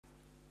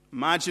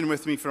Imagine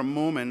with me for a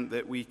moment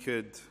that we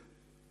could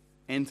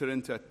enter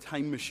into a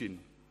time machine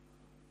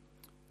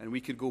and we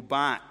could go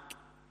back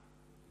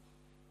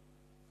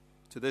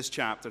to this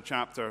chapter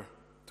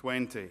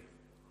 20,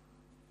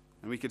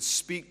 and we could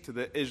speak to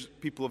the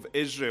people of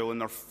Israel in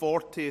their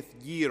 40th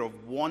year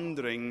of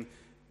wandering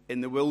in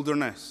the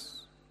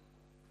wilderness.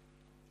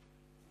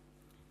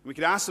 We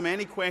could ask them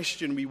any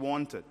question we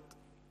wanted.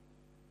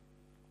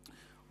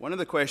 One of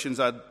the questions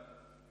I'd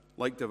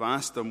like to have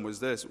asked them was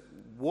this: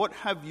 what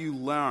have you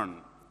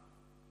learned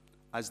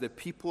as the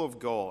people of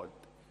God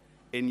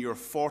in your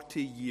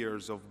 40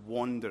 years of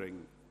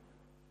wandering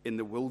in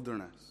the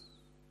wilderness?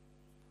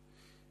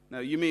 Now,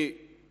 you may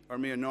or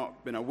may have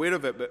not been aware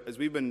of it, but as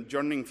we've been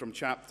journeying from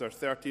chapter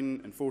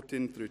 13 and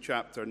 14 through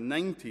chapter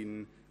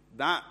 19,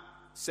 that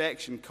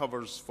section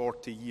covers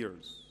 40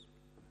 years,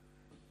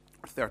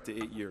 or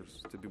 38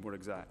 years to be more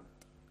exact.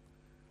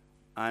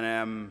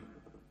 And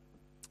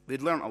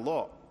they'd learned a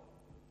lot.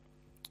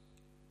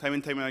 Time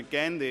and time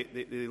again, they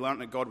learned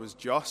that God was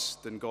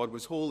just and God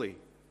was holy.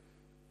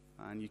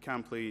 And you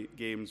can't play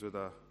games with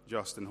a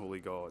just and holy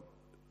God.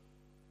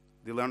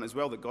 They learned as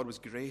well that God was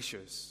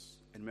gracious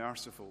and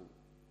merciful,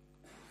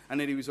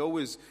 and that he was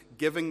always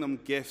giving them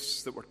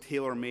gifts that were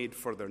tailor-made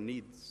for their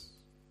needs.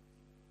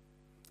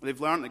 They've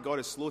learned that God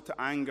is slow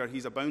to anger.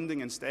 He's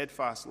abounding in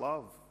steadfast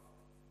love.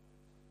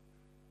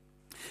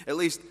 At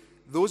least,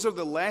 those are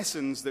the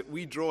lessons that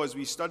we draw as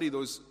we study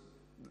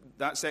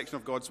that section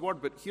of God's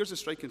Word. But here's the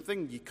striking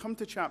thing. You come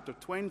to chapter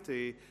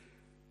 20,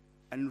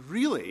 and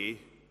really,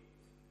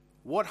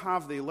 what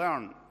have they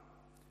learned?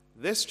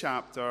 This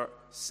chapter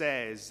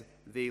says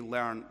they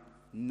learn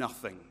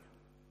nothing,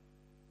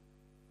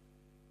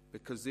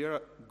 because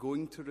they're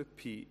going to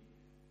repeat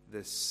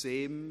the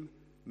same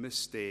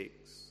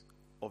mistakes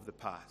of the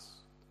past.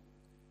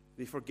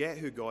 They forget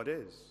who God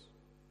is.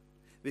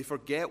 They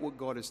forget what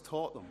God has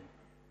taught them.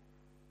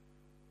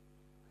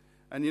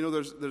 And you know,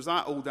 there's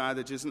that old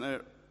adage, isn't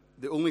there?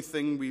 The only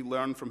thing we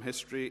learn from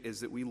history is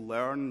that we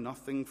learn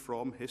nothing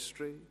from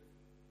history.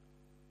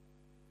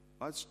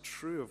 That's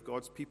true of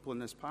God's people in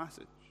this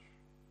passage.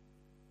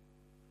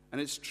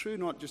 And it's true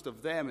not just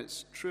of them,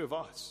 it's true of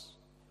us.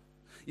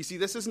 You see,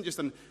 this isn't just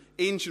an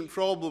ancient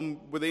problem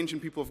with the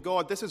ancient people of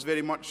God. This is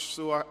very much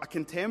so a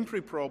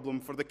contemporary problem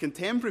for the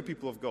contemporary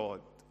people of God.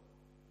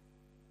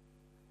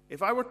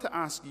 If I were to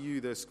ask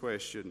you this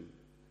question,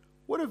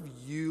 what have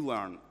you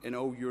learned in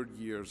all your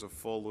years of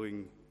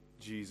following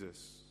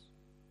Jesus?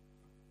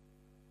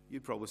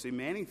 You'd probably say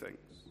many things.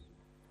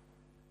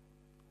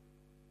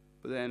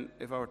 But then,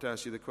 if I were to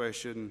ask you the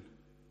question,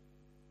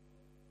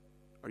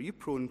 are you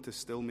prone to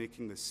still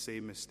making the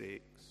same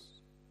mistakes?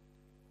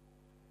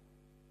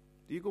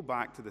 Do you go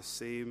back to the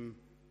same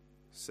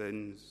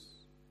sins?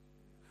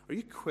 Are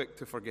you quick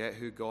to forget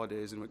who God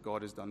is and what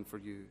God has done for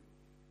you?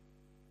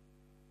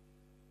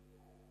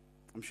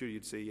 I'm sure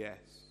you'd say yes.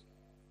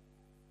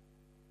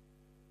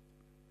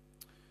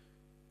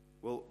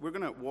 Well, we're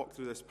going to walk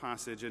through this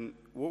passage, and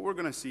what we're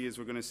going to see is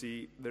we're going to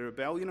see the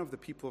rebellion of the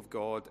people of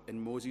God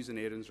and Moses and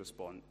Aaron's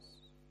response.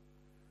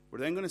 We're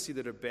then going to see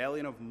the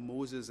rebellion of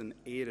Moses and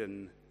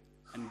Aaron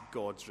and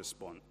God's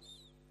response.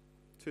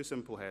 Two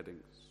simple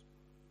headings.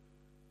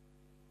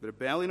 The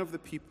rebellion of the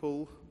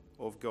people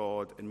of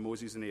God and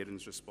Moses and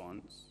Aaron's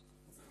response.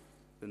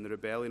 Then the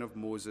rebellion of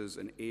Moses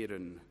and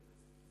Aaron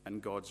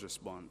and God's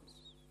response.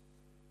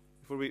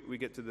 Before we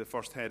get to the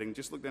first heading,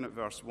 just look down at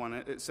verse 1.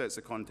 It sets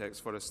the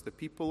context for us. The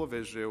people of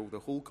Israel, the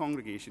whole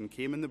congregation,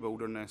 came into the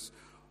wilderness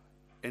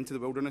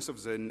of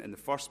Zin in the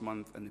first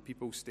month, and the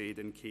people stayed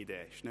in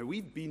Kadesh. Now,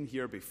 we've been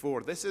here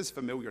before. This is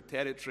familiar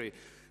territory.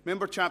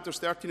 Remember chapters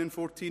 13 and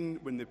 14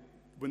 when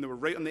they were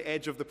right on the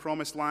edge of the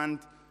promised land?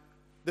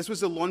 This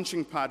was the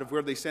launching pad of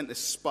where they sent the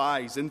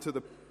spies into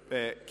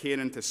the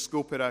Canaan to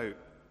scope it out.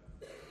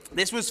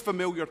 This was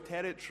familiar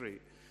territory.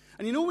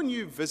 And you know, when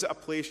you visit a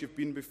place you've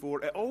been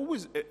before, it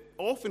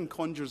often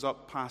conjures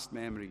up past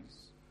memories.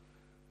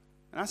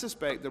 And I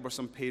suspect there were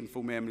some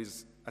painful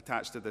memories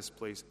attached to this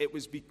place. It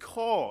was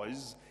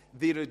because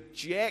they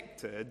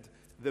rejected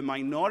the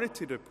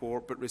minority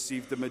report but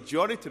received the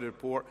majority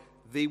report.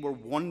 They were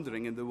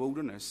wandering in the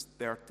wilderness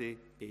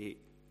 38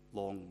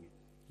 long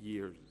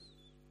years.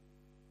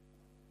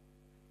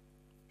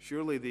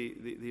 Surely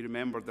they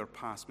remembered their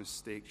past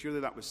mistakes. Surely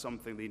that was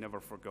something they never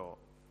forgot.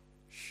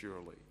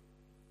 Surely.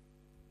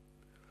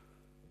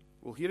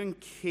 Well, here in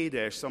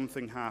Kadesh,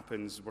 something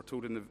happens. We're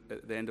told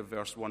at the end of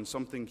verse 1,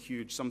 something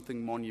huge,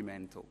 something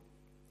monumental.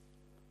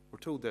 We're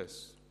told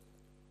this: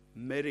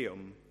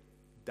 Miriam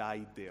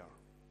died there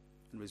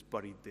and was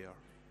buried there.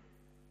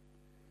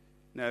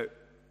 Now,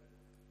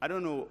 I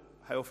don't know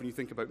how often you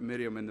think about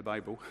Miriam in the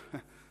Bible.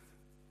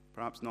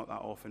 Perhaps not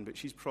that often, but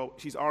she's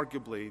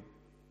arguably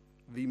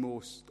the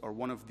most, or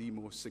one of the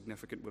most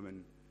significant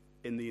women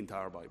in the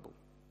entire Bible.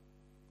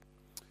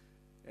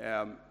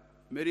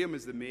 Miriam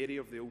is the Mary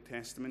of the Old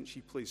Testament.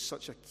 She plays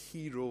such a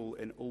key role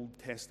in Old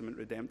Testament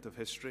redemptive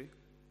history.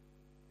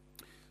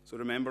 So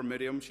remember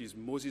Miriam, she's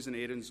Moses and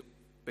Aaron's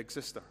big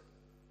sister.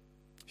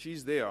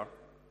 She's there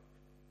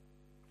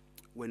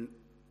when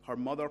her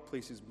mother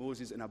places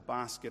Moses in a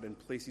basket and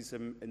places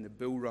him in the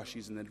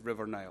bulrushes in the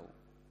River Nile.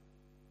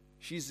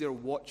 She's there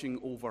watching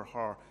over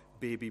her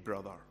baby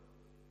brother.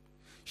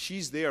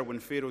 She's there when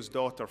Pharaoh's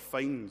daughter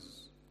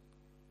finds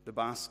the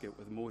basket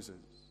with Moses.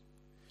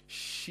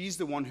 She's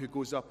the one who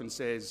goes up and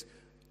says,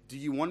 "Do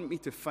you want me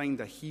to find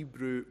a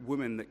Hebrew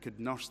woman that could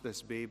nurse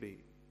this baby?"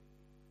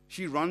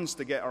 She runs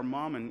to get her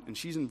mom, and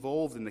she's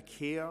involved in the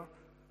care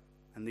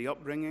and the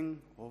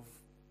upbringing of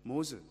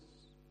Moses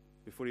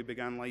before he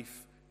began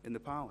life in the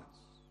palace.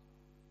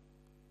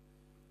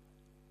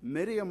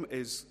 Miriam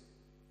is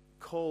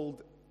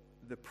called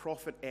the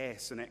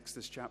prophetess in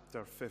Exodus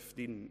chapter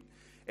 15.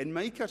 In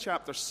Micah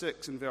chapter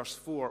 6 and verse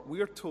 4,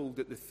 we are told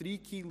that the three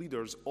key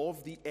leaders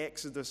of the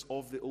Exodus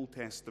of the Old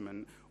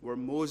Testament were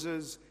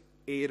Moses,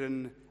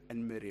 Aaron,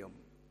 and Miriam.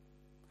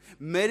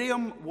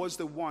 Miriam was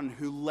the one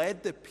who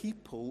led the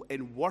people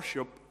in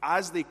worship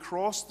as they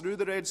crossed through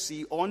the Red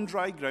Sea on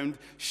dry ground.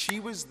 She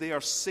was there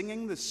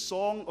singing the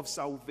song of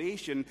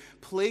salvation,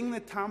 playing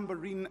the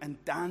tambourine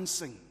and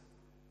dancing.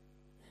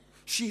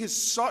 She has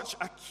such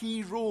a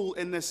key role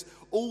in this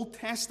Old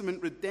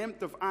Testament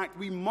redemptive act.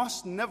 We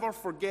must never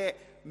forget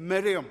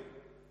Miriam.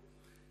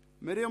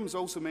 Miriam's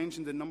also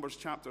mentioned in Numbers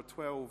chapter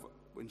 12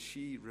 when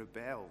she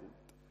rebelled,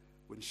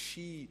 when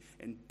she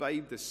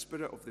imbibed the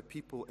spirit of the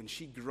people and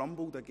she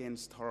grumbled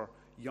against her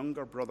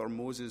younger brother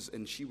Moses,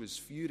 and she was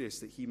furious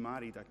that he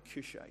married a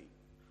Cushite,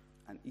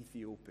 an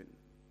Ethiopian.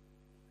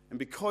 And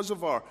because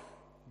of her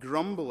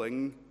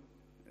grumbling,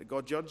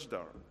 God judged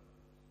her.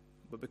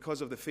 But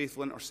because of the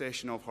faithful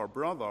intercession of her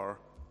brother,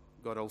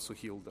 God also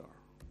healed her.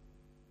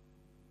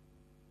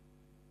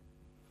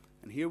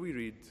 And here we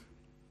read,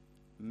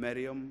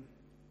 Miriam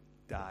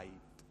died.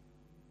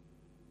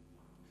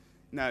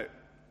 Now,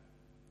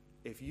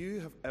 if you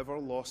have ever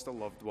lost a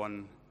loved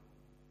one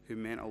who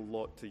meant a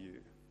lot to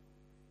you,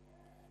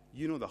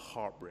 you know the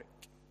heartbreak.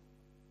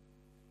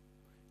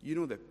 You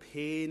know the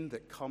pain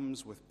that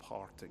comes with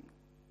parting.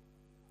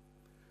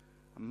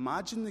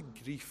 Imagine the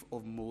grief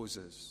of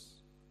Moses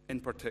in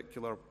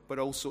particular, but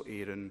also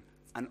Aaron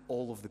and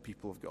all of the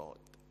people of God.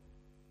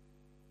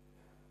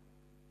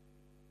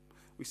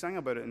 We sang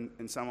about it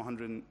in Psalm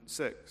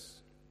 106.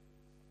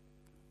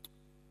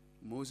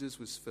 Moses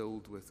was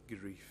filled with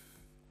grief.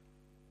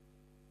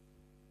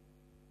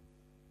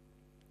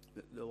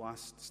 The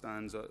last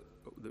stanza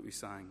that we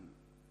sang.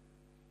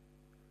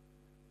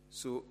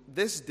 So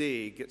this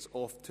day gets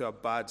off to a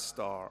bad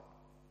start.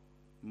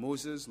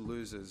 Moses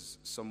loses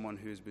someone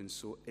who has been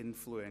so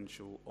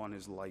influential on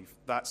his life.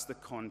 That's the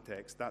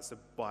context. That's the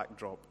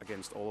backdrop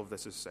against all of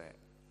this is set.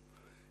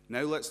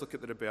 Now let's look at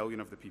the rebellion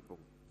of the people.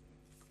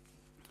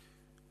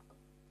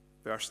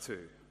 Verse 2.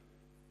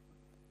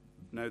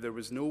 Now there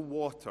was no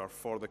water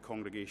for the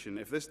congregation.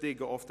 If this day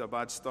got off to a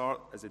bad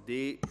start, as the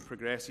day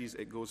progresses,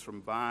 it goes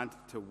from bad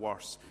to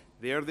worse.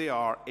 There they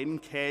are in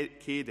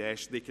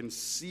Kadesh. They can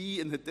see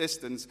in the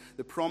distance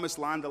the promised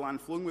land, the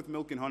land flowing with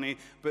milk and honey,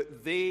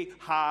 but they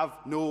have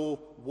no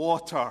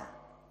water.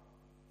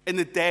 In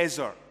the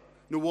desert,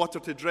 no water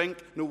to drink,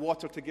 no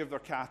water to give their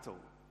cattle.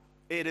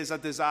 It is a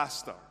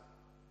disaster.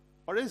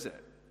 Or is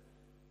it?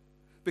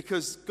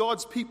 Because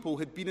God's people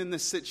had been in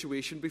this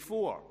situation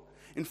before.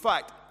 In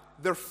fact,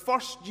 their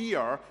first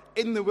year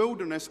in the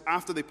wilderness,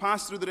 after they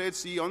passed through the Red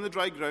Sea on the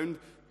dry ground,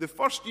 the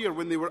first year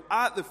when they were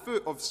at the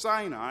foot of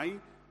Sinai,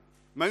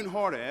 Mount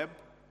Horeb,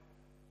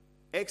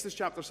 Exodus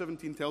chapter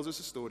 17 tells us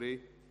a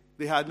story,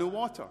 they had no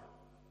water.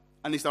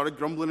 And they started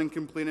grumbling and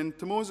complaining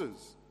to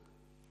Moses.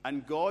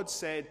 And God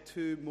said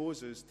to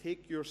Moses,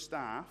 take your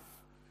staff,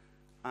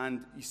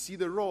 and you see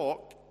the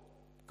rock.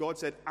 God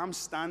said, I'm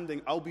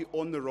standing, I'll be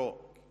on the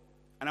rock.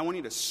 And I want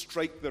you to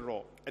strike the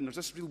rock. And there's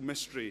this real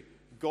mystery.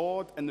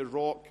 God and the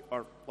rock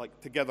are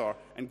like together.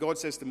 And God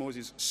says to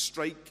Moses,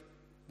 strike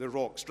the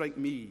rock, strike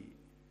me.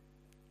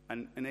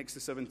 And in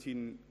Exodus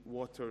 17,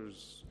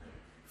 waters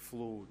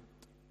flowed.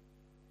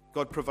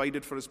 God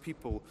provided for his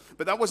people.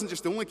 But that wasn't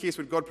just the only case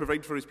where God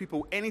provided for his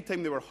people.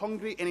 Anytime they were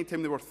hungry,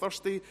 anytime they were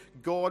thirsty,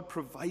 God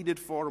provided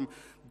for them.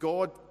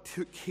 God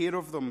took care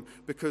of them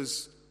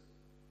because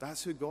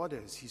that's who God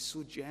is. He's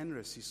so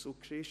generous. He's so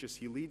gracious.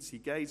 He leads, he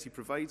guides, he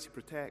provides, he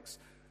protects.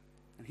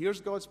 And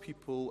here's God's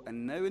people,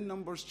 and now in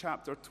Numbers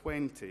chapter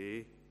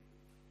 20,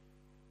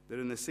 they're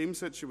in the same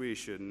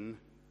situation,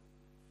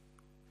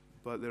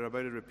 but they're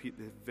about to repeat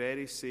the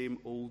very same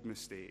old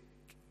mistake.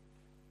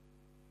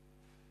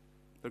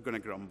 They're going to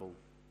grumble.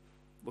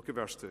 Look at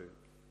verse 2.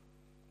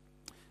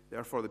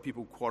 Therefore the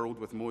people quarreled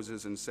with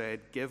Moses and said,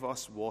 give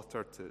us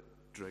water to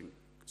drink.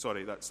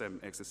 Sorry, that's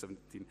Exodus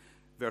 17.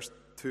 Verse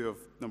 2 of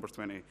Numbers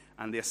 20.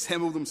 And they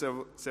assembled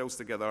themselves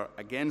together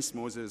against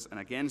Moses and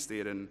against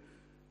Aaron.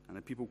 And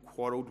the people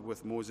quarreled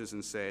with Moses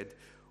and said,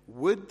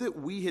 would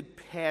that we had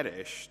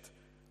perished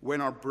when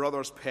our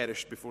brothers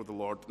perished before the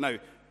Lord. Now,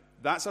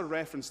 that's a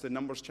reference to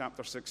Numbers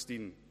chapter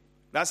 16.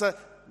 That's a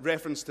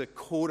reference to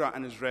Korah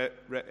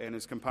and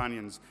his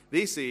companions.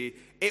 They say,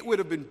 it would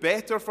have been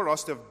better for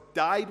us to have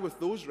died with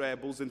those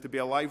rebels than to be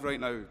alive right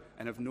now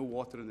and have no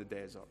water in the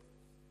desert.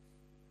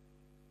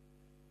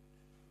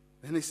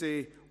 Then they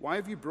say, why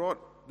have you brought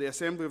the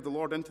assembly of the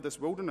Lord into this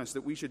wilderness,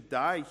 that we should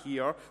die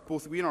here,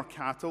 both we and our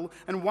cattle?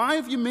 And why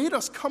have you made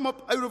us come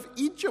up out of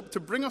Egypt to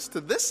bring us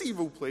to this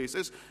evil place?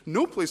 It's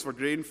no place for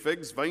grain,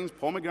 figs, vines,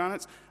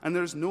 pomegranates, and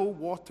there's no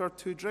water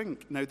to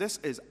drink. Now, this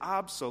is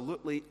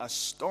absolutely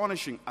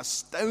astonishing,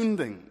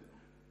 astounding.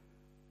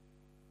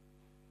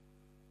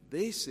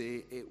 They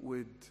say it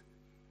would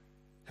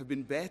have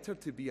been better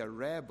to be a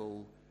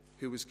rebel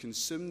who was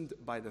consumed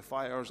by the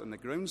fires and the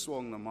ground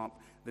swallowing them up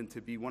than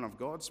to be one of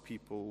God's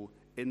people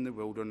in the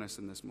wilderness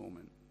in this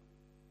moment.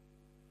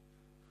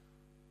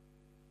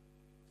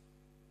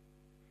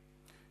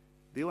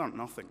 They learned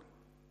nothing.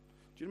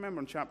 Do you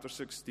remember in chapter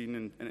 16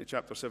 and in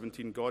chapter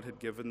 17, God had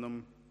given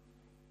them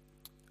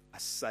a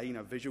sign,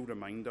 a visual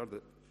reminder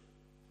that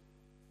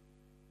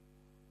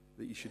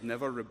you should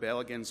never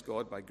rebel against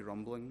God by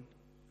grumbling?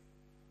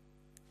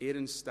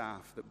 Aaron's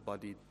staff that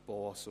budded,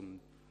 blossomed,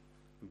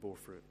 and bore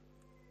fruit.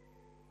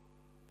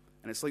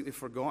 And it's like they've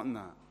forgotten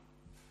that.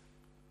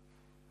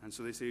 And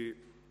so they say,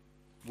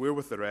 we're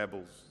with the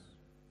rebels.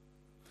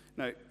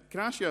 Now, can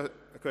I ask you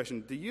a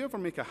question? Do you ever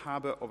make a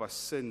habit of a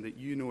sin that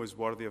you know is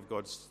worthy of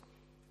God's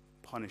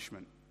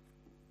punishment?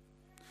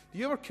 Do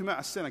you ever commit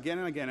a sin again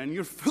and again, and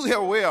you're fully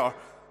aware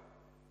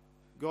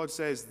God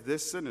says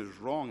this sin is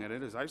wrong and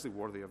it is actually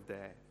worthy of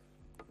death?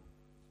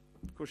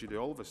 Of course you do,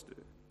 all of us do.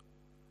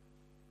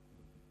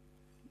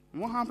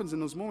 And what happens in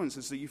those moments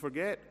is that you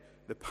forget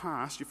the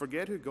past, you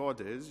forget who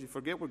God is, you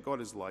forget what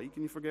God is like,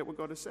 and you forget what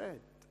God has said.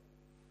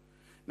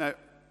 Now,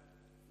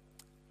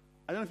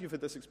 I don't know if you've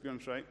had this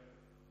experience, right?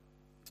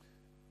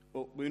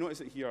 Well, we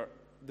notice it here.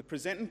 The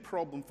presenting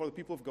problem for the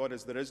people of God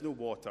is there is no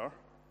water,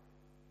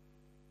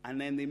 and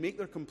then they make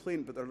their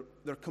complaint, but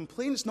their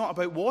complaint's not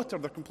about water,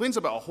 their complaint's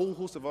about a whole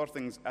host of other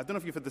things. I don't know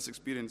if you've had this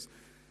experience.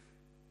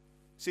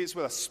 Say it's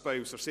with a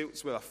spouse, or say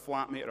it's with a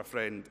flatmate or a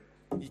friend.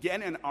 You get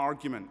into an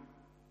argument.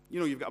 You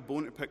know, you've got a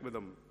bone to pick with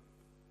them.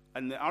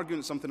 And the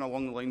argument's something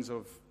along the lines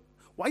of,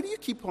 why do you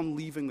keep on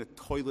leaving the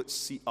toilet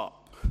seat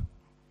up? It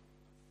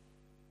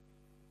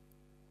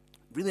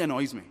really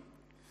annoys me.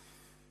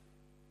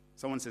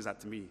 Someone says that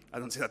to me. I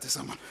don't say that to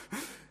someone.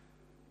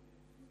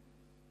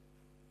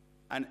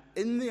 And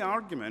in the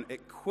argument,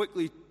 it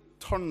quickly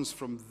turns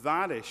from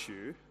that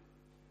issue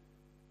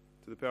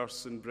to the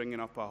person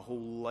bringing up a whole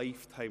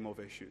lifetime of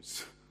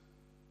issues.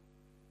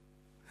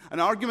 An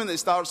argument that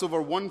starts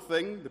over one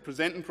thing, the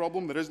presenting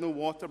problem, there is no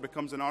water,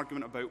 becomes an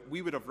argument about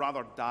we would have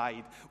rather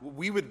died.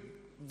 We would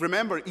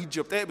remember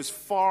Egypt, it was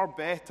far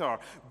better.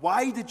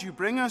 Why did you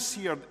bring us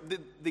here?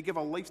 They give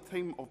a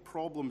lifetime of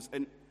problems.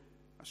 And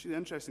that's really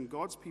interesting.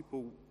 God's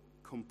people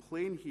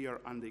complain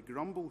here and they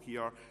grumble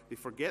here. They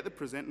forget the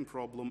presenting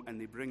problem and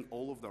they bring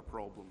all of their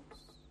problems.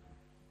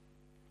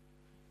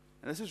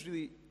 And this is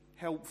really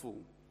helpful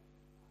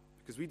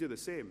because we do the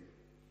same.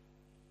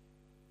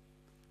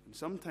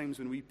 Sometimes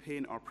when we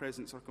paint our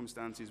present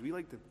circumstances, we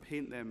like to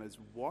paint them as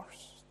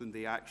worse than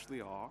they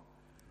actually are,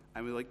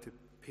 and we like to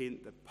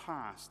paint the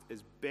past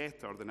as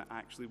better than it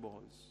actually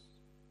was.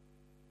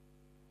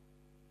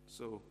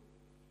 So,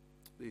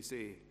 they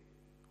say,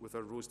 with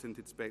our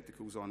rose-tinted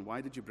spectacles on, why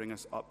did you bring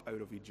us up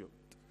out of Egypt?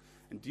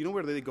 And do you know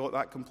where they got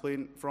that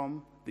complaint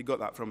from? They got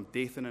that from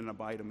Dathan and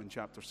Abiram in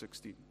chapter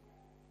 16.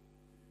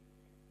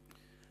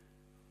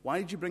 Why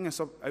did you bring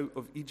us up out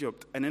of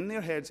Egypt? And in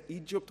their heads,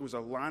 Egypt was a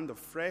land of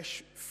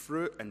fresh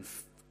fruit and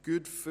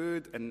good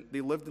food, and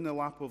they lived in the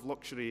lap of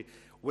luxury,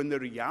 when the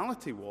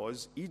reality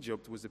was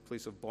Egypt was a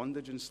place of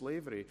bondage and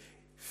slavery.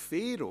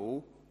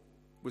 Pharaoh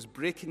was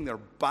breaking their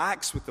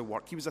backs with the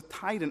work. He was a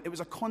tyrant. It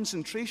was a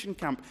concentration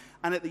camp.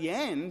 And at the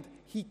end,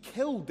 he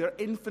killed their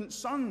infant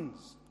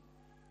sons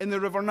in the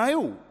River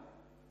Nile.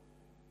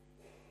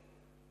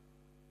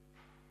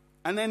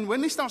 And then when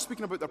they start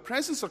speaking about their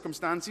present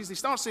circumstances, they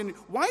start saying,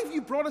 why have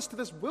you brought us to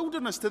this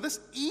wilderness, to this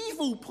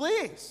evil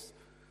place?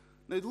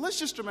 Now, let's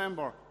just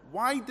remember,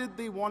 why did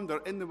they wander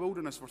in the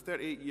wilderness for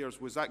 38 years?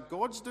 Was that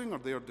God's doing or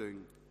their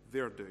doing?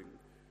 Their doing.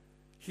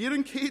 Here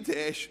in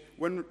Kadesh,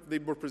 when they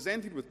were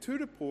presented with two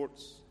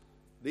reports,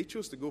 they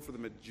chose to go for the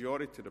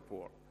majority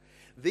report.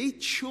 They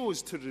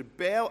chose to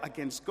rebel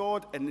against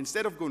God, and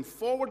instead of going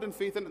forward in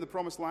faith into the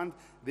promised land,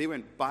 they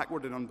went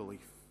backward in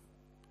unbelief.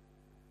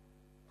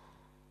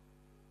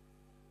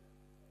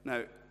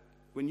 Now,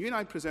 when you and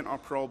I present our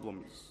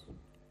problems,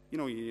 you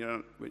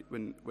know,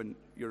 when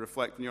you're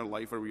reflecting your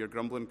life or you're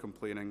grumbling,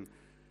 complaining,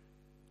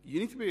 you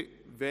need to be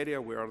very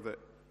aware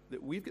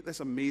that we've got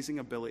this amazing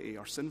ability,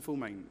 our sinful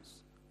minds,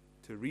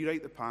 to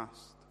rewrite the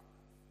past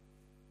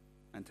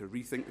and to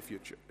rethink the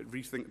future,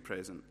 rethink the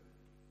present.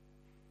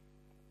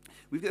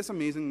 We've got this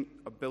amazing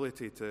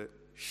ability to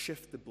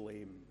shift the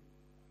blame.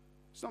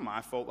 It's not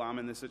my fault that I'm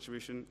in this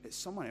situation, it's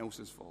someone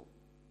else's fault.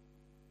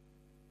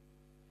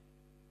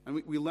 And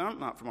we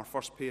learned that from our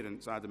first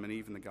parents, Adam and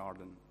Eve, in the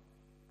garden.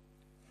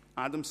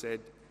 Adam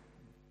said,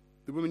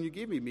 the woman you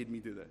gave me made me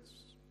do this.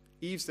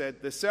 Eve said,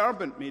 the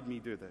serpent made me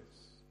do this.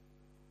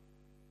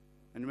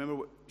 And remember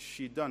what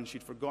she'd done.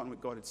 She'd forgotten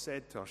what God had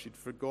said to her. She'd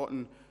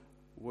forgotten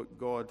what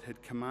God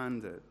had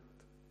commanded.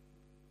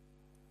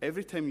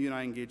 Every time you and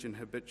I engage in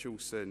habitual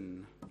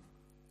sin,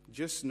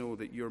 just know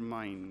that your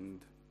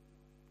mind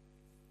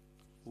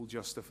will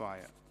justify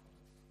it.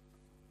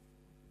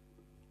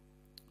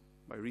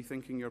 By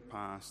rethinking your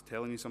past,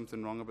 telling you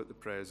something wrong about the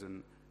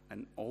present,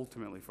 and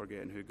ultimately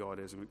forgetting who God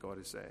is and what God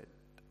has said.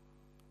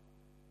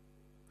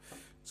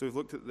 So we've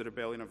looked at the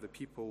rebellion of the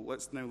people.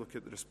 Let's now look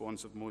at the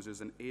response of Moses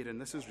and Aaron.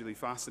 This is really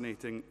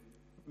fascinating.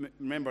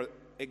 Remember,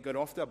 it got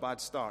off to a bad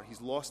start.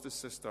 He's lost his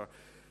sister.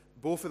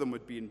 Both of them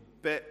would be in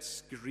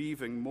bits,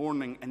 grieving,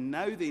 mourning, and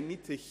now they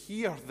need to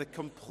hear the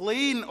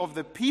complaint of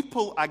the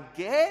people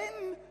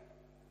again?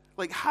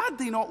 Like, had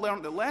they not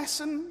learned the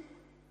lesson?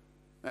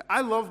 Now,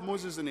 I love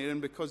Moses and Aaron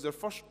because their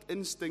first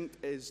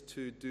instinct is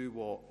to do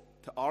what?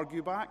 To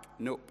argue back?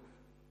 Nope.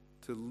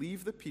 To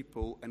leave the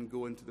people and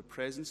go into the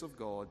presence of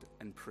God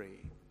and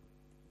pray.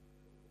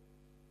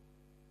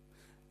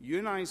 You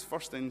and I's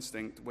first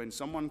instinct when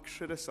someone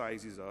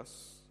criticizes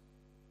us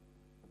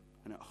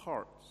and it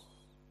hurts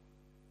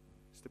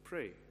is to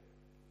pray.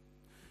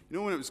 You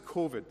know, when it was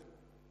COVID,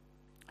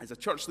 as a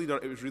church leader,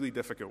 it was really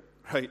difficult,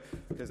 right?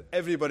 Because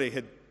everybody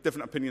had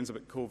different opinions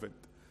about COVID.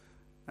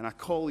 And a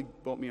colleague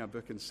bought me a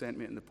book and sent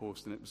me it in the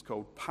post, and it was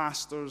called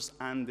Pastors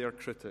and Their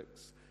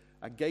Critics,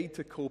 A Guide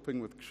to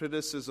Coping with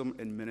Criticism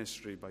in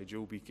Ministry by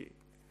Joe Beakey.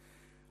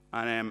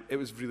 And it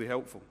was really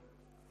helpful.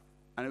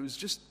 And it was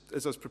just,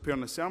 as I was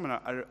preparing the sermon,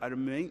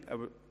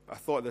 I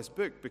thought of this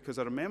book because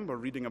I remember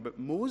reading about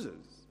Moses.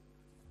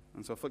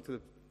 And so I flicked to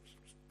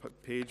the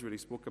page where he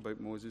spoke about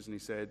Moses, and he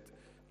said,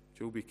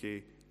 Joe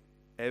Beakey,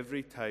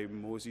 every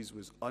time Moses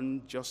was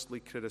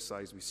unjustly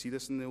criticized, we see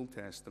this in the Old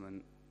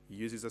Testament, he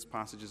uses this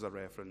passage as a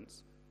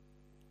reference,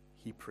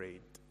 he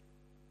prayed.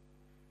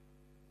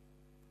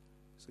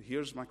 So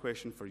here's my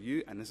question for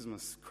you, and this is my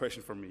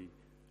question for me.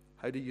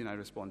 How do you now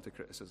respond to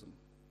criticism?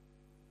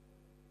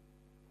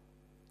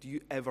 Do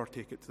you ever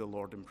take it to the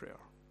Lord in prayer?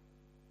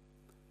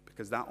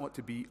 Because that ought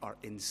to be our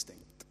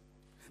instinct.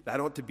 That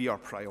ought to be our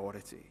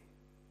priority.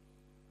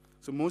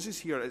 So Moses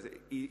here,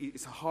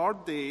 it's a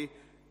hard day,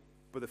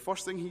 but the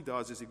first thing he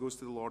does is he goes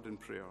to the Lord in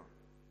prayer.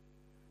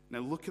 Now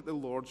look at the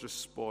Lord's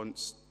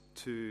response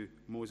to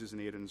Moses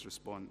and Aaron's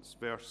response.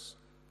 Verse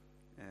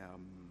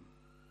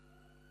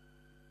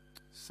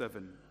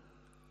 7.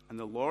 And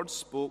the Lord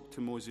spoke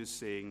to Moses,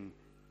 saying,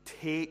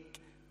 take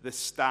the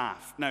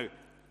staff. Now,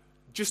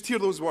 just hear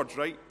those words,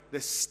 right?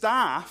 The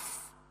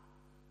staff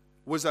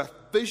was a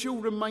visual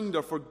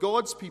reminder for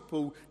God's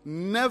people,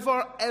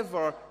 never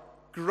ever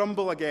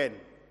grumble again.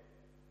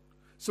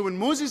 So when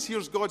Moses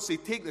hears God say,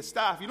 take the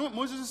staff, you know what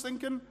Moses is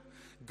thinking?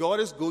 God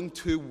is going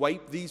to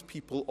wipe these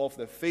people off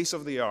the face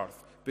of the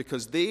earth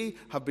because they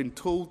have been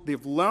told,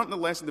 they've learnt the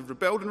lesson, they've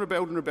rebelled and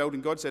rebelled and rebelled,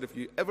 and God said, if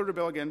you ever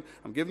rebel again,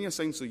 I'm giving you a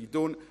sign so you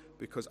don't,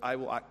 because I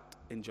will act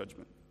in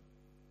judgment.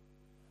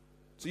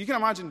 So you can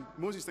imagine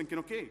Moses thinking,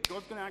 okay,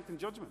 God's going to act in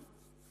judgment.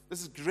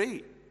 This is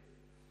great,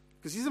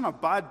 because he's on a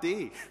bad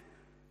day.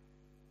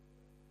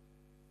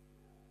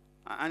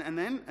 And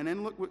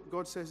then look what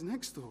God says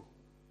next, though.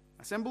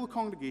 Assemble the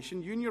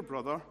congregation, you and your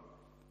brother,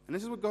 and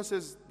this is what God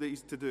says that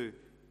he's to do.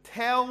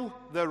 Tell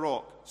the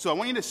rock. So I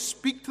want you to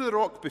speak to the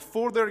rock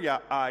before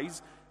their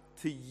eyes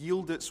to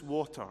yield its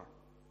water.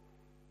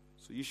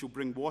 So you shall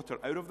bring water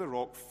out of the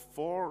rock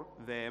for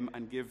them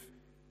and give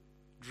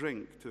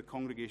drink to the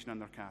congregation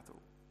and their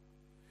cattle.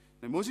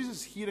 Now Moses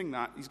is hearing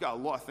that. He's got a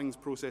lot of things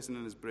processing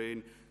in his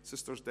brain.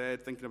 Sister's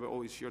dead, thinking about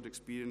all his shared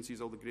experiences,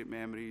 all the great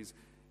memories.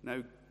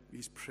 Now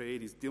he's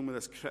prayed, he's dealing with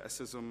this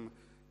criticism.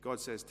 God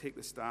says, take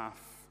the staff.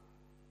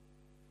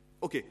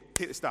 Okay,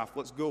 take the staff,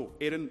 let's go.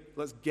 Aaron,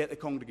 let's get the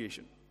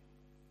congregation.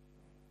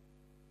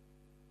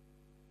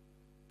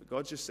 But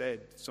God just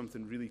said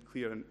something really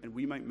clear, and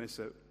we might miss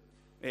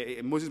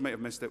it. Moses might have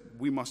missed it.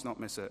 We must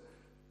not miss it.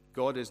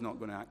 God is not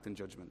going to act in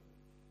judgment.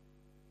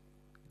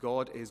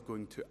 God is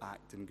going to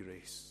act in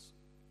grace.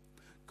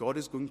 God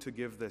is going to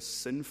give this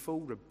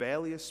sinful,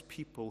 rebellious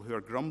people who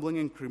are grumbling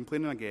and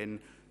complaining again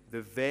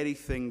the very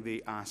thing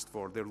they asked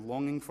for. They're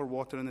longing for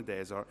water in the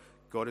desert.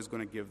 God is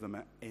going to give them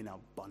it in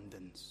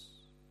abundance.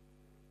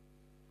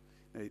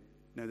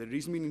 Now, the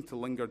reason we need to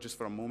linger just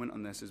for a moment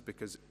on this is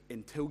because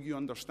until you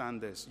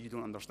understand this, you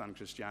don't understand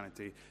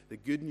Christianity. The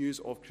good news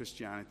of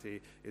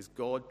Christianity is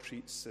God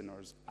treats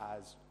sinners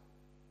as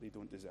they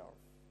don't deserve.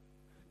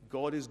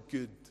 God is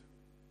good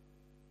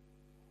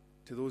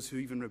to those who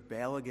even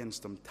rebel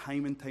against him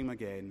time and time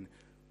again,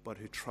 but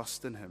who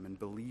trust in him and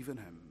believe in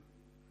him.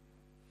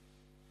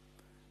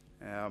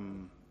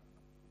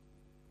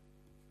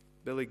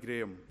 Billy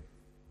Graham,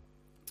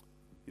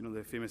 you know,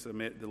 the famous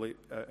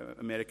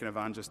American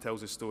evangelist,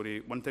 tells a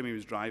story. One time he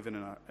was driving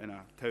in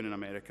a town in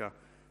America,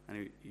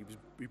 and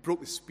he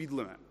broke the speed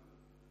limit,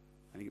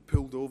 and he got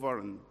pulled over,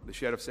 and the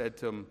sheriff said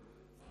to him,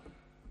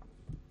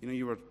 you know,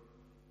 you were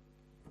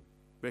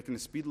breaking the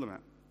speed limit.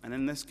 And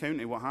in this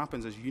county, what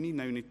happens is you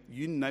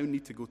now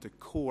need to go to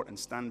court and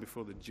stand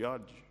before the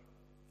judge.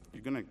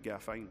 You're going to get a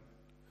fine.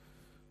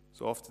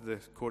 So off to the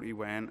court he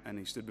went, and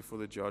he stood before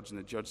the judge, and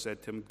the judge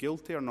said to him,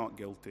 guilty or not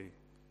guilty?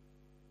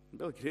 And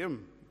Billy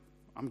Graham,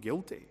 I'm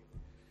guilty.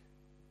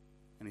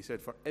 And he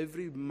said, for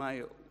every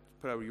mile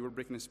per hour you were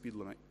breaking the speed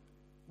limit,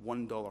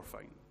 $1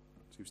 fine.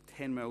 So he was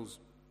 10 miles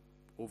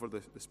over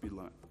the speed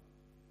limit.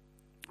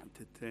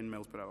 to 10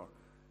 miles per hour.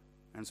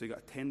 And so he got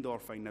a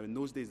 $10 fine. Now, in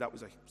those days, that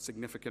was a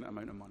significant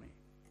amount of money.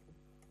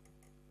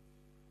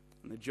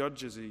 And the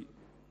judge, as he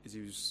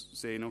was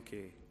saying,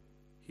 okay,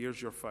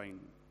 here's your fine,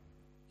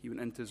 he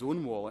went into his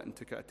own wallet and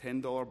took out a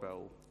 $10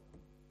 bill,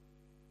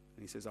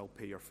 and he says, I'll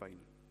pay your fine.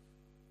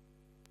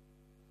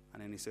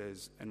 And then he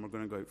says, and we're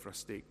going to go out for a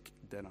steak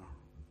dinner.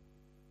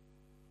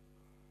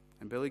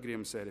 And Billy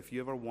Graham said, if you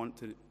ever want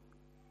to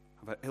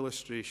have an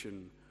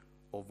illustration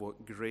of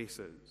what grace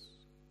is,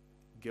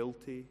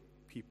 guilty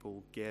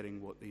people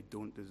getting what they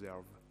don't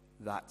deserve,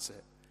 that's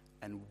it.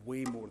 And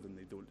way more than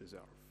they don't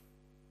deserve.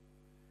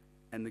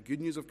 And the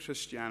good news of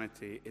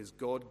Christianity is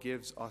God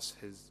gives us,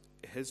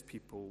 his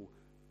people,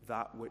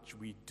 that which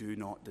we do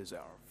not deserve.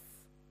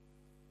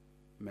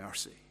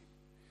 Mercy.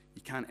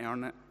 You can't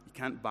earn it. You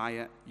can't buy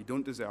it. You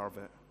don't deserve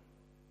it.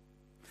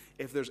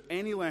 If there's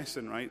any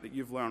lesson, right, that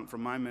you've learned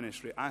from my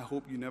ministry, I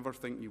hope you never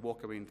think, you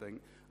walk away and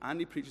think,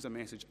 Andy preaches a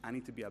message, I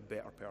need to be a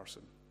better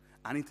person.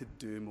 I need to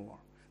do more.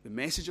 The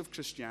message of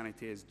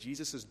Christianity is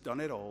Jesus has done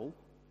it all,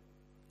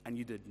 and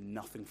you did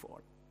nothing for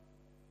it.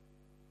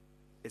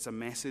 It's a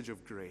message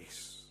of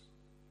grace.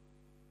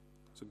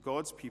 So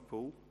God's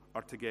people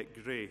are to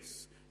get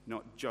grace,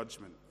 not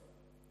judgment.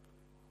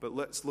 But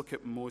let's look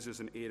at Moses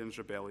and Aaron's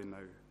rebellion now.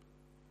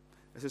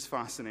 This is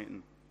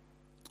fascinating.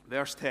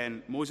 Verse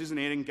 10, Moses and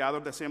Aaron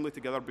gathered the assembly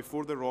together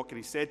before the rock, and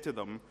he said to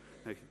them,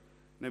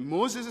 now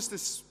Moses is to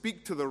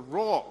speak to the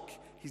rock.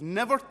 He's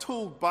never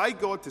told by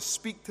God to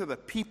speak to the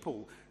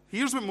people.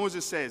 Here's what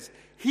Moses says,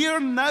 hear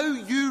now,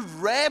 you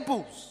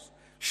rebels,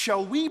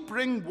 shall we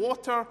bring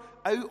water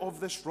out of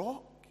this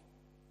rock?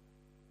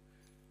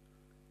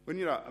 When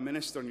you're a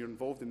minister and you're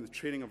involved in the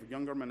training of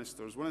younger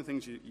ministers, one of the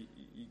things you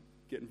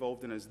get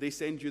involved in is they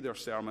send you their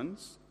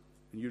sermons,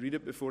 and you read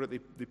it before they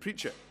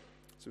preach it.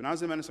 So when I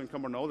was a minister in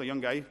Cumbernauld, a young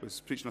guy was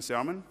preaching a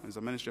sermon as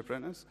a ministry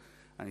apprentice,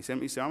 and he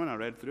sent me a sermon, I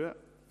read through it,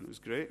 and it was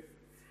great.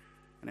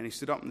 And then he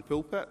stood up in the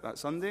pulpit that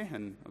Sunday,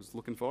 and I was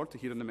looking forward to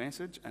hearing the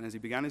message. And as he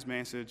began his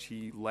message,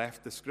 he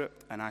left the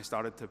script, and I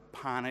started to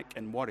panic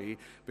and worry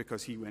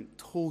because he went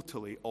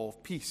totally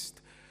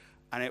off-piste.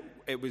 And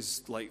it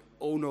was like,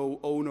 oh no,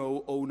 oh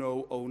no, oh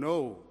no, oh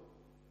no.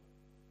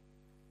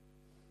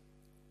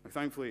 Now,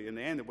 thankfully, in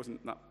the end, it wasn't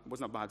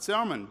a bad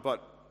sermon,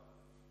 but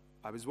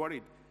I was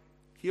worried.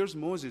 Here's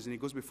Moses, and he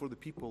goes before the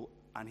people,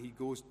 and he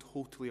goes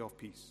totally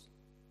off-piste.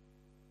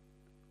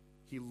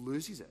 He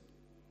loses it.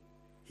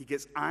 He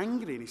gets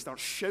angry, and he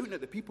starts shouting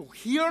at the people,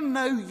 hear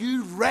now,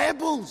 you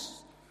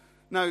rebels.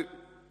 Now,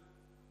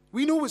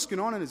 we know what's going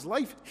on in his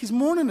life. He's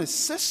mourning his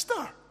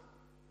sister.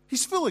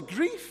 He's full of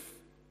grief.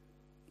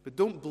 But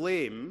don't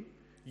blame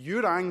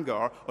your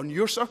anger on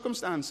your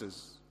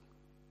circumstances,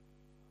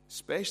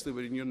 especially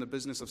when you're in the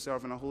business of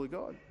serving a holy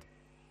God.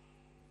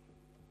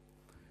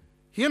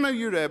 Hear now,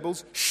 you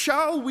rebels,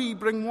 shall we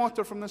bring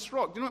water from this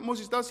rock? Do you know what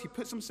Moses does? He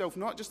puts himself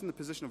not just in the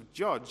position of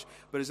judge,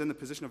 but is in the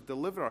position of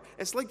deliverer.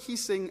 It's like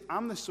he's saying,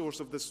 I'm the source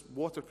of this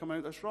water coming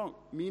out of this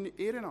rock. Me and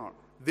Aaron are.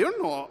 They're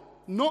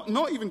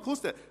not even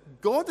close to it.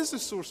 God is the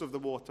source of the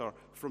water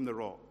from the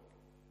rock.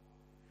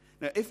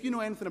 Now, if you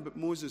know anything about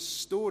Moses'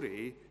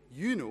 story,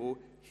 you know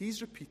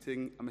he's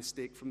repeating a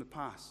mistake from the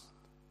past.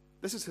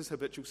 This is his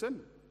habitual sin.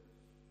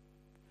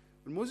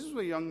 When Moses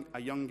was a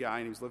young guy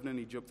and he was living in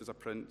Egypt as a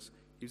prince,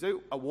 he was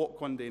out a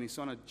walk one day and he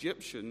saw an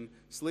Egyptian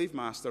slave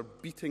master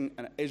beating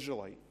an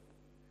Israelite.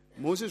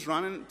 Moses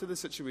ran into the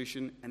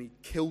situation and he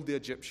killed the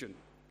Egyptian.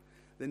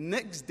 The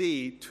next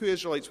day, 2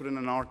 Israelites were in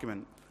an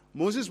argument.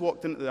 Moses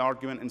walked into the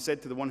argument and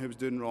said to the one who was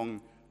doing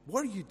wrong,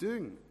 what are you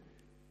doing?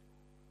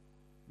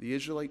 The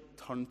Israelite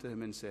turned to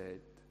him and said,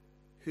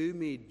 who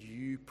made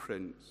you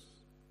prince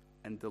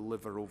and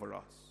deliver over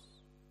us?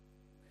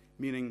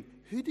 Meaning,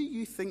 who do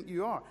you think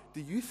you are?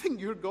 Do you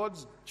think you're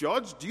God's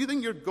judge? Do you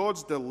think you're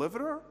God's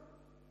deliverer?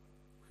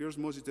 Here's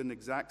Moses doing the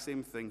exact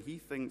same thing. He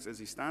thinks as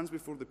he stands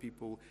before the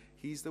people,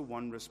 he's the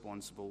one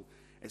responsible.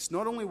 It's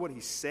not only what he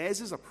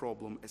says is a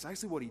problem, it's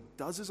actually what he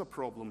does is a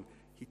problem.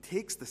 He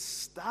takes the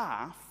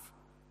staff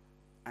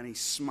and he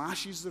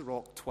smashes the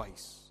rock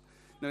twice.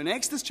 Now in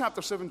Exodus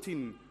chapter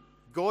 17,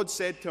 God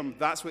said to him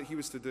that's what he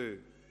was to do,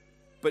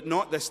 but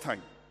not this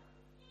time.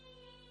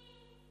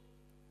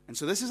 And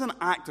so this is an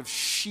act of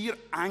sheer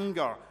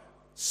anger,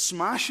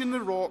 smashing the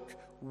rock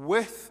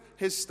with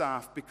his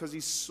staff because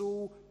he's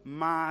so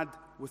mad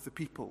with the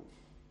people.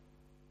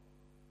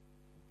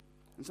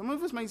 And some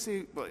of us might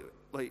say,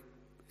 like,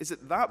 is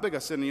it that big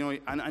a sin? You know,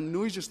 and I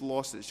know he's just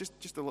lost it. It's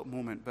just a little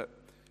moment. But do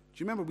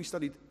you remember we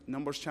studied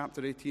Numbers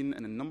chapter 18?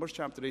 And in Numbers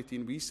chapter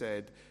 18, we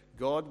said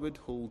God would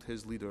hold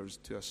his leaders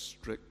to a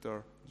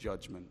stricter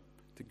judgment,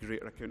 to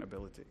greater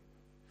accountability.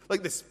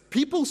 Like this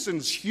people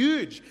sin's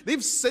huge.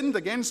 They've sinned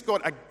against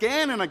God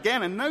again and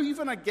again. And now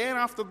even again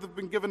after they've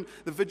been given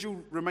the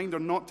vigil reminder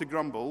not to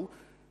grumble,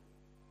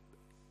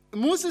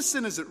 Moses'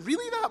 sin, is it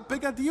really that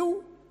big a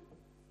deal?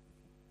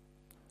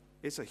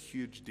 It's a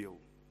huge deal.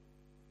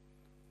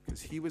 Because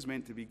he was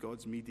meant to be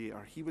God's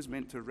mediator. He was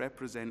meant to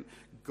represent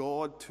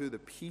God to the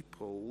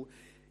people.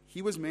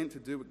 He was meant to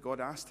do what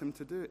God asked him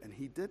to do, and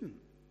he didn't.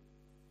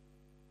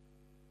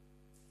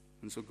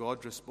 And so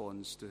God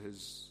responds to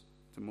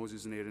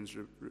Moses and Aaron's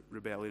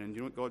rebellion. And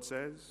you know what God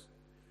says?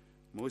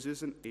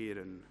 Moses and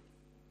Aaron,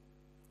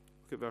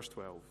 look at verse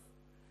 12.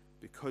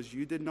 Because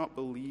you did not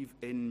believe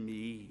in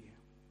me,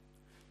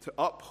 to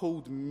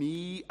uphold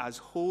me as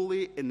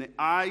holy in the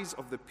eyes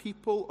of the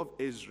people of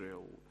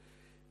Israel,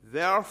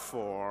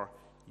 therefore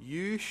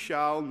you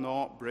shall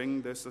not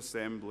bring this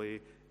assembly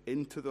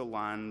into the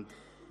land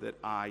that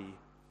I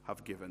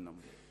have given them.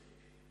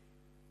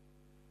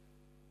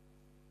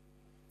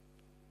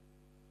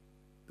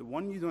 The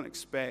one you don't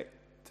expect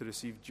to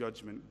receive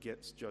judgment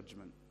gets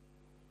judgment.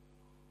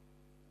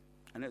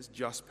 And it's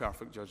just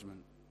perfect judgment.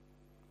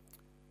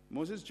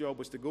 Moses' job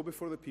was to go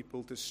before the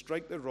people, to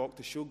strike the rock,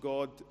 to show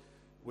God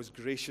was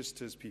gracious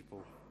to his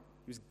people.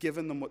 He was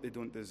giving them what they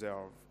don't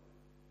deserve.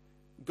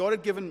 God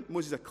had given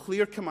Moses a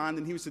clear command,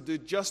 and he was to do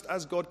just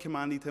as God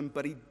commanded him,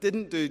 but he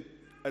didn't do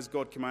as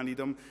God commanded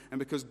him. And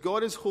because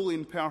God is holy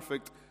and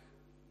perfect,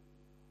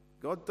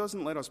 God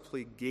doesn't let us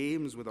play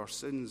games with our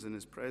sins in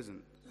his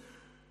presence.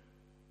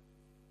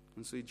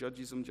 And so he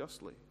judges them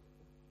justly.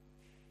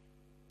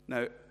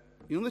 Now,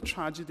 you know the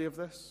tragedy of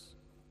this?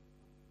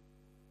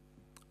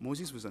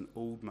 Moses was an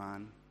old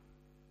man.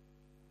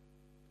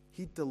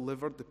 He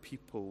delivered the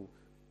people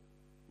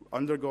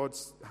under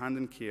God's hand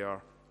and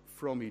care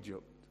from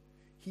Egypt.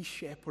 He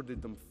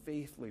shepherded them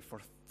faithfully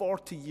for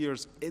 40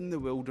 years in the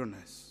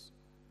wilderness.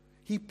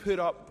 He put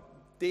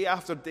up day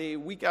after day,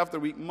 week after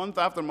week, month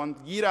after month,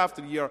 year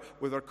after year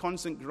with their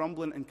constant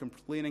grumbling and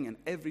complaining, and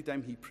every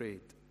time he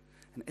prayed,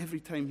 and every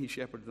time he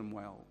shepherded them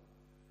well.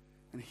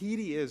 And here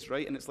he is,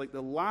 right? And it's like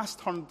the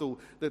last hurdle,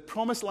 the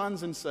promised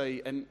land's in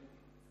sight, and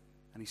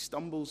he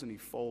stumbles and he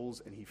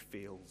falls and he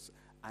fails.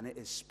 And it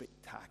is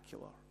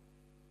spectacular.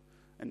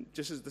 And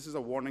just as this is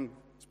a warning,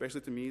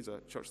 especially to me as a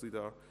church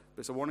leader, but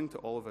it's a warning to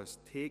all of us.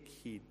 Take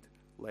heed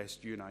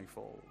lest you and I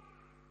fall.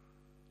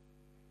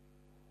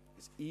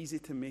 It's easy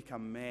to make a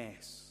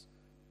mess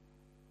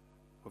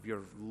of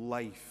your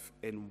life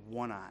in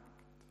one act.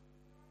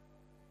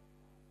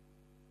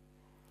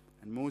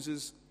 And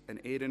Moses and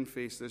Aaron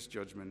face this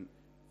judgment.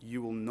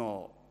 You will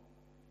not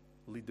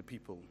lead the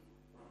people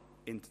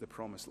into the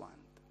promised land.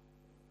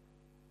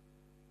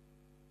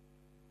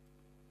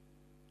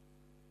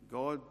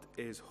 God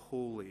is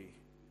holy,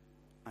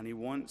 and he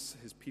wants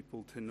his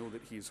people to know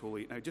that he is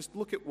holy. Now, just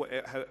look at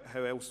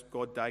how else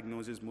God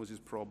diagnoses Moses'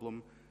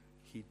 problem.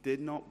 You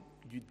did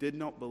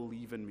not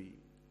believe in me.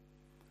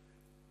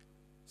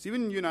 See,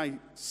 when you and I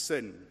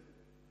sin,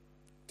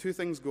 two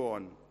things go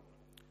on.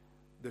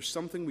 There's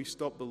something we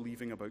stop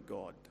believing about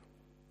God.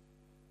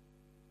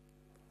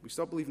 We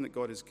stop believing that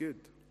God is good.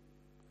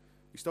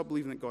 We stop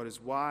believing that God is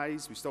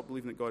wise. We stop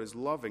believing that God is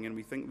loving, and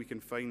we think we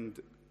can find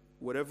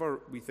whatever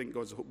we think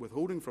God's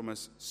withholding from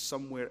us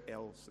somewhere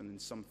else and in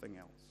something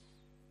else.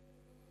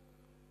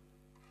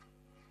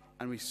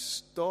 And we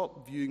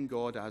stop viewing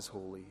God as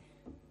holy.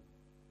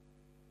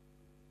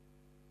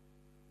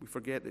 We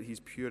forget that he's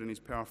pure and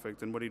he's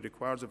perfect, and what he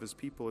requires of his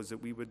people is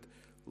that we would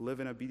live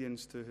in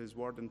obedience to his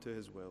word and to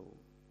his will.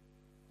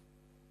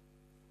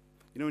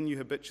 You know, when you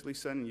habitually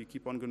sin, you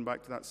keep on going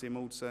back to that same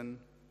old sin,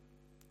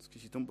 it's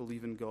because you don't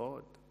believe in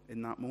God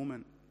in that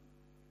moment.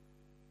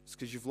 It's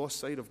because you've lost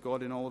sight of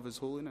God in all of his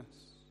holiness.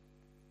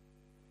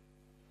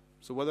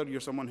 So whether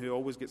you're someone who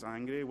always gets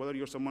angry, whether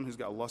you're someone who's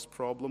got a lust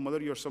problem,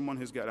 whether you're someone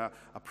who's got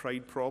a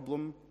pride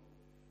problem,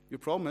 your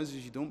problem is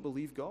you don't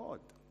believe God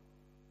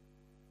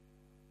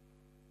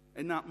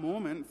in that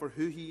moment for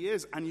who he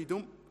is, and you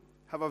don't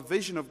have a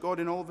vision of God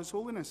in all of his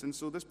holiness. And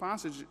so this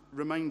passage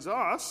reminds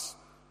us,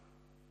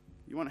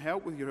 you want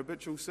help with your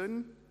habitual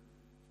sin?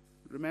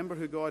 Remember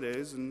who God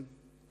is and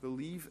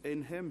believe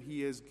in him.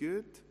 He is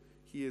good.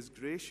 He is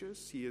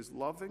gracious. He is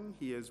loving.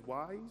 He is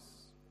wise.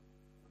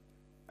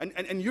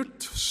 And your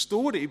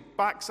story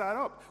backs that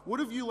up. What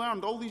have you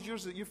learned all these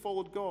years that you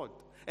followed God?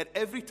 At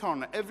every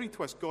turn, at every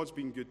twist, God's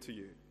been good to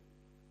you.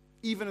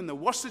 Even in the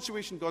worst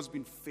situation, God's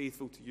been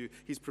faithful to you.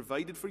 He's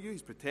provided for you.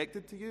 He's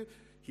protected to you.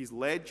 He's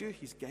led you.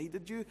 He's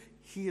guided you.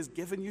 He has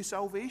given you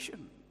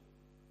salvation.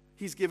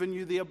 He's given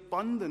you the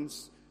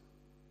abundance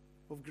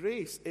of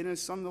grace in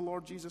his Son, the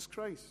Lord Jesus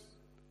Christ.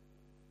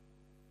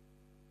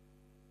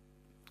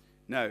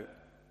 Now,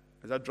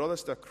 as I draw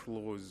this to a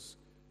close,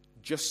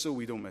 just so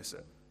we don't miss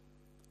it,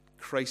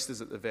 Christ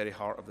is at the very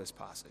heart of this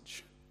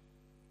passage.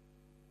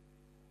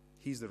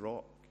 He's the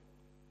rock.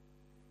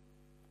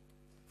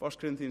 1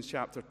 Corinthians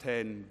chapter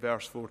 10,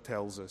 verse 4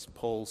 tells us,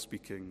 Paul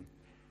speaking,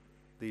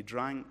 they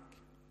drank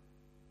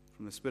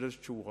from the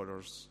spiritual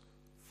waters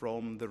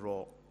from the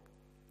rock,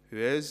 who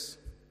is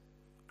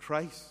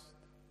Christ.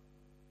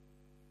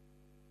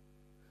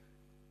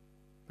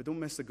 But don't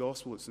miss the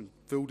gospel, it's in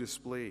full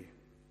display.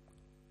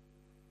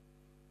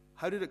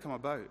 How did it come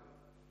about?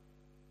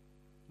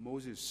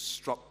 Moses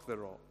struck the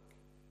rock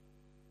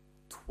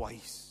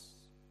twice.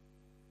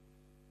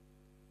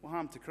 What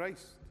happened to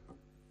Christ?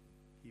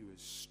 He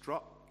was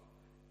struck,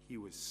 he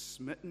was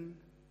smitten,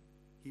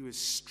 he was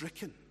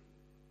stricken.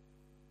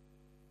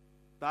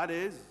 That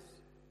is,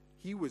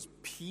 He was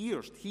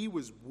pierced. He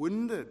was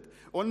wounded.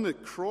 On the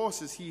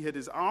cross, as he had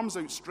his arms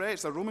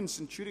outstretched, a Roman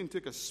centurion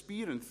took a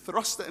spear and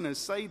thrust it in his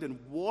side, and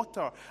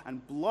water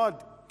and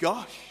blood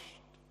gushed.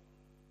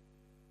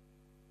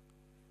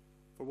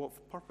 For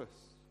what purpose?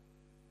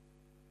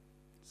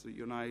 So that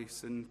you and I,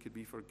 sin could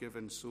be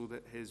forgiven, so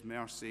that his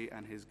mercy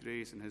and his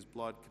grace and his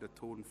blood could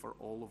atone for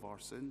all of our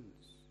sins.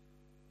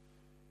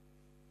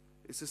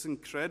 It's this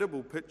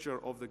incredible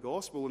picture of the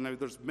gospel. And now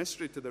there's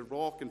mystery to the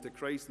rock and to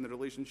Christ and the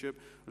relationship.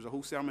 There's a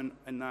whole sermon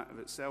in that of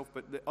itself.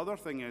 But the other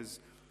thing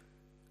is,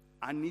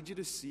 I need you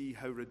to see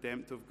how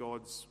redemptive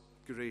God's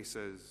grace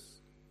is.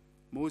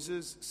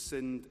 Moses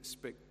sinned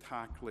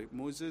spectacularly.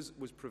 Moses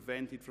was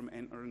prevented from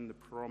entering the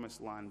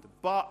promised land.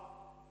 But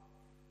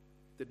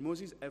did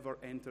Moses ever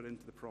enter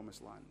into the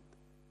promised land?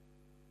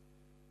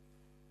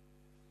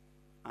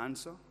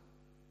 Answer,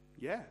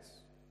 yes.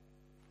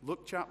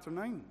 Luke chapter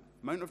 9.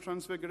 Mount of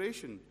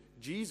Transfiguration.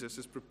 Jesus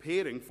is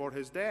preparing for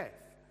his death.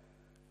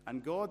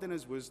 And God in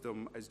his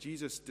wisdom, as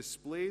Jesus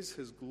displays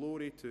his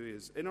glory to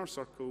his inner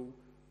circle,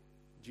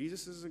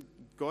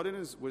 God in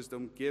his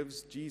wisdom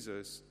gives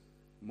Jesus,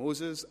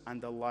 Moses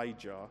and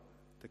Elijah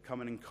to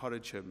come and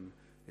encourage him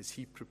as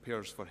he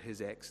prepares for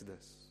his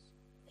exodus.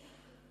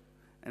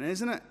 And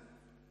isn't it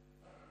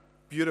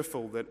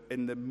beautiful that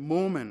in the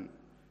moment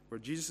where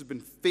Jesus has been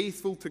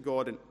faithful to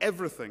God in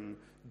everything,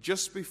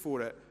 just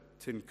before it,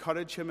 to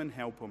encourage him and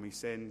help him, he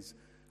sends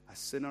a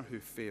sinner who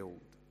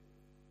failed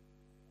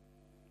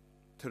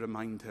to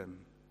remind him,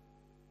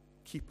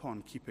 keep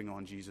on keeping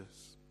on,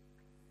 Jesus.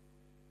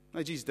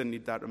 Now, Jesus didn't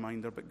need that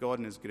reminder, but God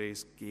in his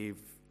grace gave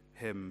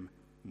him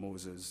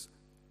Moses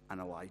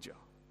and Elijah.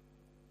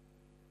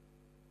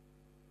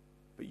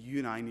 But you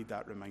and I need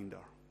that reminder.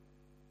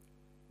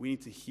 We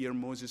need to hear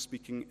Moses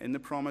speaking in the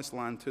promised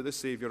land to the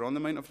Savior on the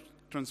Mount of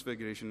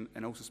Transfiguration,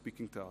 and also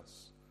speaking to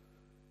us.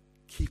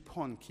 Keep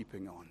on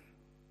keeping on.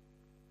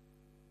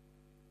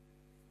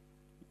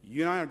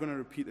 You and I are going to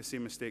repeat the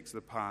same mistakes of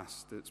the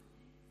past. It's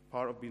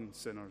part of being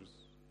sinners.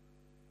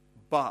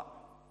 But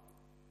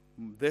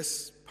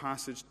this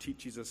passage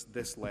teaches us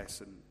this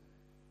lesson.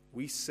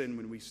 We sin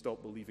when we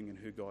stop believing in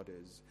who God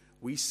is.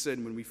 We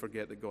sin when we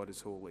forget that God is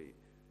holy.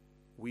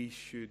 We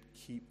should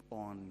keep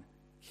on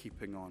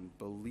keeping on,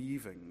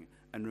 believing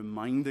and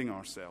reminding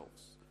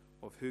ourselves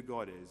of who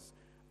God is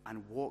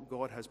and what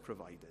God has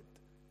provided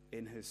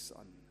in his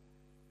Son,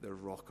 the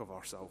rock of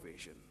our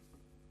salvation.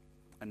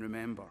 And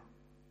remember,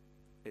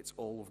 it's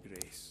all of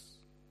grace.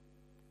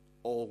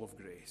 All of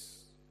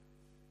grace.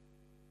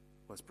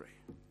 Let's pray.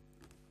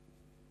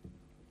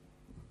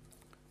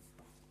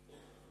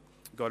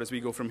 God, as we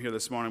go from here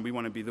this morning, we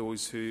want to be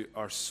those who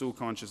are so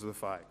conscious of the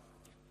fact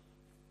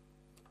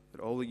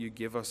that all that you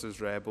give us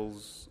as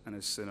rebels and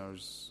as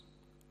sinners,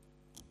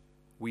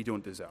 we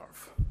don't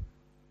deserve.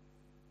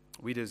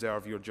 We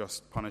deserve your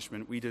just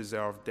punishment. We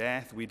deserve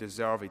death. We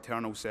deserve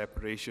eternal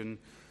separation.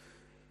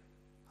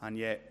 And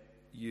yet,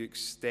 you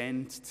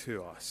extend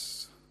to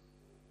us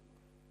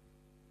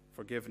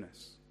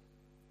forgiveness,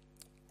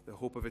 the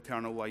hope of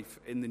eternal life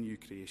in the new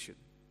creation.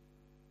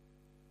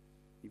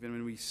 Even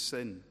when we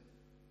sin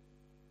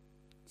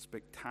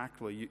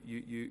spectacularly,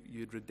 you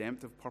had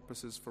redemptive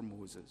purposes for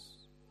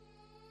Moses.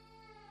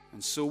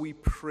 And so we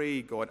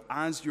pray, God,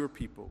 as your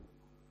people,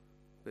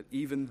 that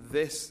even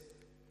this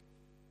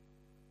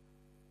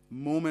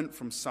moment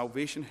from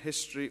salvation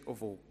history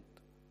of old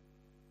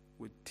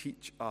would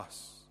teach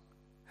us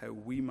how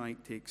we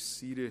might take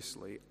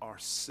seriously our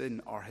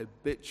sin, our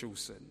habitual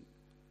sin,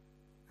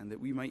 and that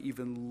we might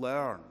even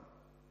learn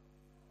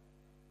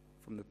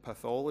from the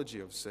pathology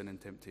of sin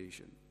and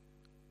temptation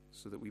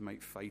so that we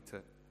might fight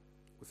it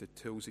with the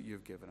tools that you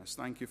have given us.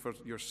 Thank you for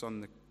your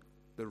Son,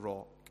 the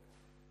rock.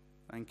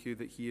 Thank you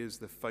that he is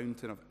the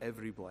fountain of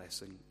every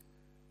blessing.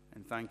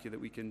 And thank you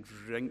that we can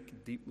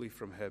drink deeply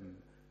from him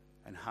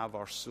and have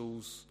our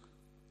souls'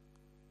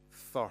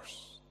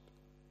 thirst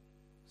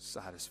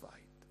satisfied.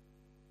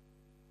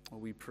 Well,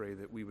 we pray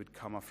that we would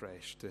come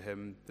afresh to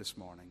him this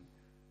morning,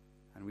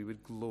 and we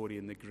would glory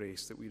in the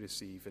grace that we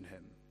receive in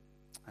him.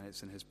 And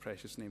it's in his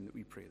precious name that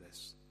we pray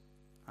this.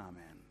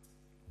 Amen.